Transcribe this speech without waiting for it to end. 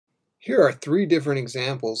Here are three different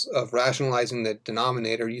examples of rationalizing the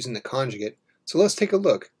denominator using the conjugate, so let's take a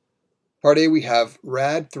look. Part A, we have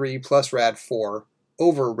rad 3 plus rad 4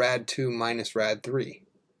 over rad 2 minus rad 3.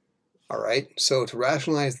 Alright, so to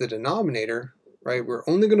rationalize the denominator, right, we're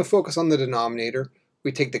only going to focus on the denominator.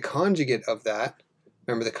 We take the conjugate of that.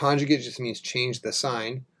 Remember, the conjugate just means change the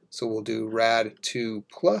sign, so we'll do rad 2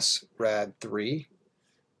 plus rad 3.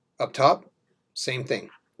 Up top, same thing,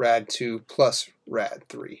 rad 2 plus rad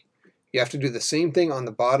 3. You have to do the same thing on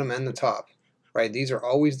the bottom and the top, right? These are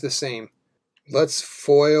always the same. Let's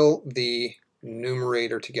FOIL the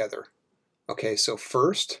numerator together. Okay, so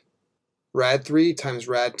first, rad 3 times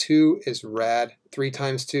rad 2 is rad 3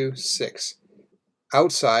 times 2, 6.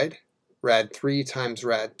 Outside, rad 3 times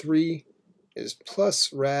rad 3 is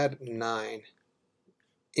plus rad 9.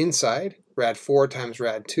 Inside, rad 4 times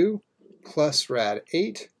rad 2 plus rad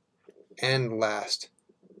 8. And last,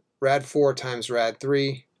 rad 4 times rad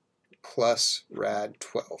 3 plus rad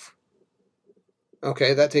 12.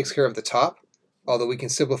 Okay, that takes care of the top, although we can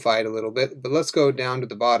simplify it a little bit, but let's go down to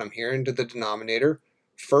the bottom here into the denominator.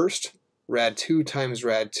 First, rad 2 times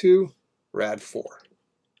rad 2, rad 4.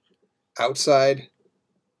 Outside,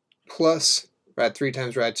 plus rad 3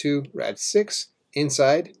 times rad 2, rad 6.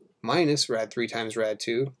 Inside, minus rad 3 times rad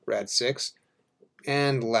 2, rad 6.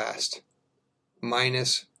 And last,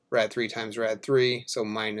 minus rad 3 times rad 3, so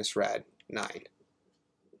minus rad 9.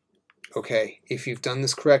 Okay, if you've done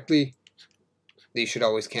this correctly, these should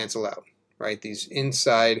always cancel out, right? These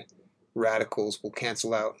inside radicals will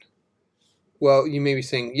cancel out. Well, you may be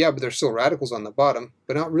saying, yeah, but there's still radicals on the bottom,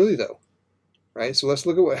 but not really though, right? So let's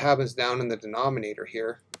look at what happens down in the denominator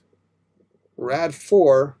here. Rad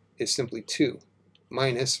 4 is simply 2,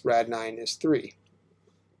 minus rad 9 is 3.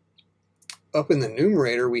 Up in the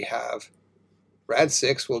numerator we have rad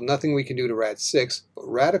 6, well, nothing we can do to rad 6, but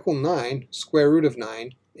radical 9, square root of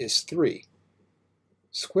 9, is 3.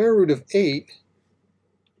 Square root of 8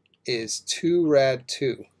 is 2 rad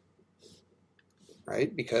 2,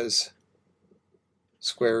 right? Because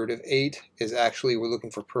square root of 8 is actually, we're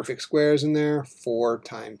looking for perfect squares in there, 4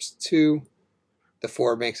 times 2. The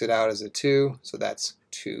 4 makes it out as a 2, so that's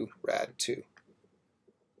 2 rad 2.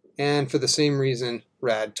 And for the same reason,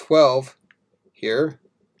 rad 12 here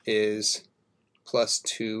is plus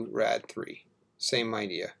 2 rad 3. Same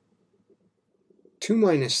idea. 2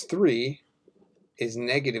 minus 3 is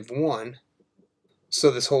negative 1,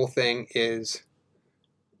 so this whole thing is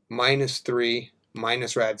minus 3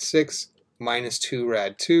 minus rad 6 minus 2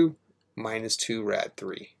 rad 2 minus 2 rad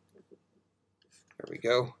 3. There we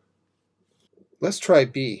go. Let's try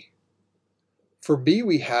B. For B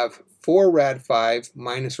we have 4 rad 5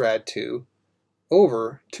 minus rad 2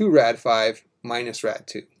 over 2 rad 5 minus rad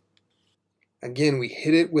 2. Again, we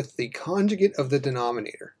hit it with the conjugate of the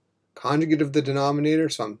denominator. Conjugate of the denominator,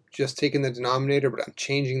 so I'm just taking the denominator, but I'm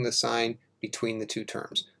changing the sign between the two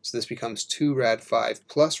terms. So this becomes 2 rad 5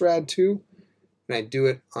 plus rad 2, and I do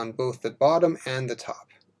it on both the bottom and the top.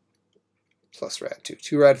 Plus rad 2.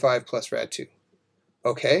 2 rad 5 plus rad 2.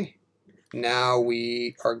 Okay, now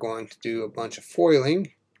we are going to do a bunch of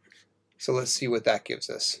foiling. So let's see what that gives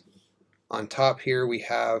us. On top here we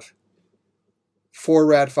have 4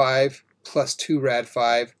 rad 5 plus 2 rad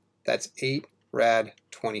 5. That's 8 rad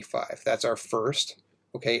 25. That's our first.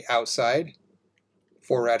 Okay, outside,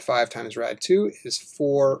 4 rad 5 times rad 2 is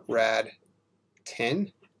 4 rad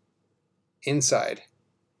 10. Inside,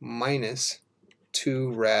 minus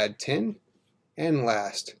 2 rad 10. And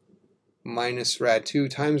last, minus rad 2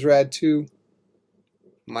 times rad 2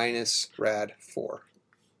 minus rad 4.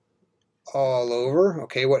 All over.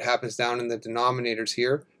 Okay, what happens down in the denominators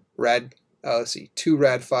here? Let's see, 2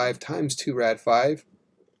 rad 5 times 2 rad 5,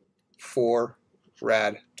 4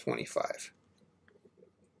 rad 25.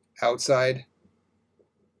 Outside,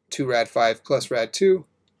 2 rad 5 plus rad 2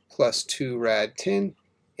 plus 2 rad 10.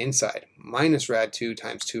 Inside, minus rad 2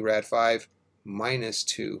 times 2 rad 5 minus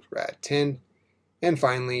 2 rad 10. And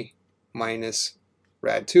finally, minus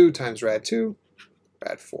rad 2 times rad 2,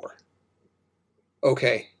 rad 4.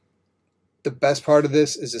 Okay, the best part of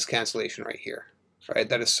this is this cancellation right here. Right?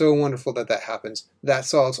 That is so wonderful that that happens. That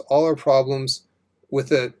solves all our problems with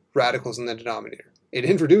the radicals in the denominator. It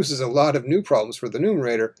introduces a lot of new problems for the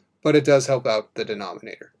numerator, but it does help out the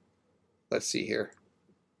denominator. Let's see here.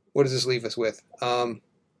 What does this leave us with?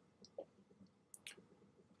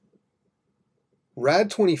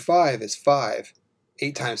 Rad 25 is 5.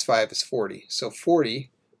 8 times 5 is 40. So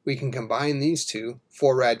 40, we can combine these two.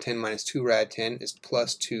 4 rad 10 minus 2 rad 10 is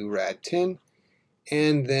plus 2 rad 10.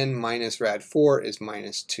 And then minus rad 4 is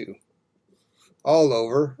minus 2. All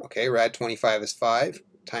over, okay, rad 25 is 5,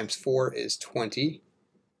 times 4 is 20,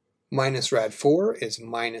 minus rad 4 is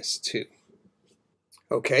minus 2.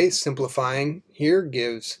 Okay, simplifying here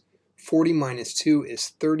gives 40 minus 2 is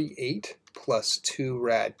 38 plus 2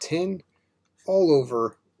 rad 10 all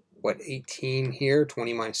over, 18 here.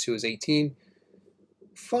 20 minus 2 is 18.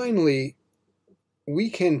 Finally, we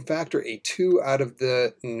can factor a 2 out of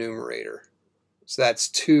the numerator. So that's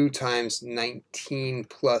 2 times 19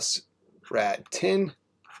 plus rad 10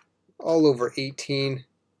 all over 18.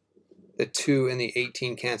 The 2 and the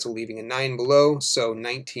 18 cancel, leaving a 9 below, so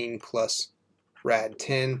 19 plus rad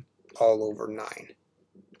 10 all over 9.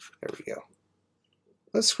 There we go.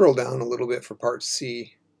 Let's scroll down a little bit for part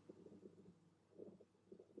C.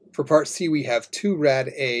 For part C, we have 2 rad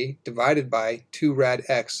A divided by 2 rad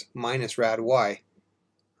X minus rad Y.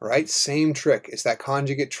 All right, same trick. It's that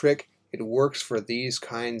conjugate trick. It works for these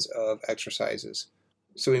kinds of exercises.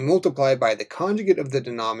 So we multiply by the conjugate of the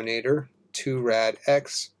denominator, 2 rad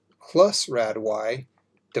X plus rad Y,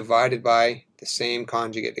 divided by the same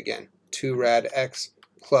conjugate again, 2 rad X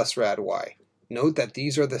plus rad Y. Note that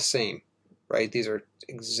these are the same, right? These are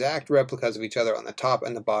exact replicas of each other on the top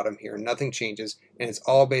and the bottom here. Nothing changes, and it's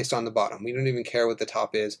all based on the bottom. We don't even care what the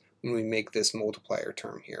top is when we make this multiplier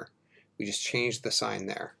term here. We just change the sign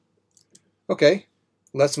there. Okay,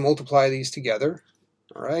 let's multiply these together.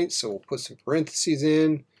 All right, so we'll put some parentheses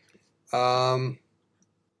in.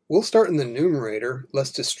 We'll start in the numerator.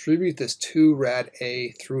 Let's distribute this 2 rad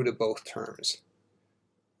A through to both terms.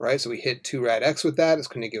 All right, so we hit 2 rad X with that. It's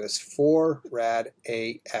going to give us 4 rad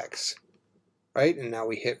AX. Right, and now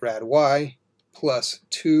we hit rad Y plus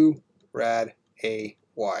 2 rad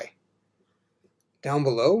AY. Down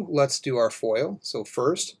below, let's do our FOIL. So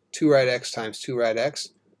first, 2 rad X times 2 rad X,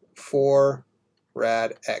 4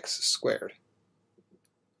 rad X squared.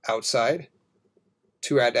 Outside,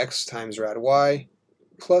 2 rad X times rad Y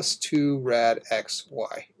plus 2 rad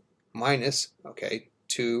XY minus, okay,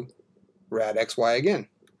 2 rad XY again,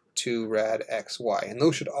 2 rad XY. And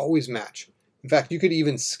those should always match. In fact, you could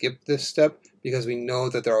even skip this step because we know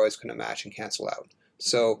that they're always going to match and cancel out.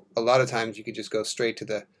 So a lot of times you could just go straight to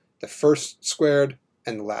the first squared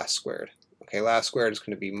and the last squared. Okay, last squared is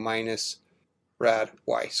going to be minus rad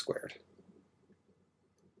Y squared.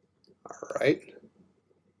 All right.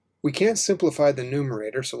 We can't simplify the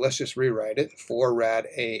numerator, so let's just rewrite it. 4 rad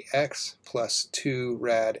AX plus 2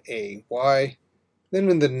 rad AY. Then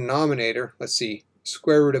in the denominator, let's see,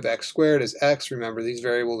 square root of x squared is x. Remember, these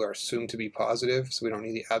variables are assumed to be positive, so we don't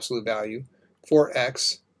need the absolute value.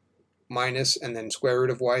 4x minus, and then square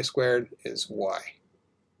root of y squared is y.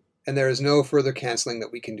 And there is no further canceling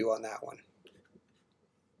that we can do on that one.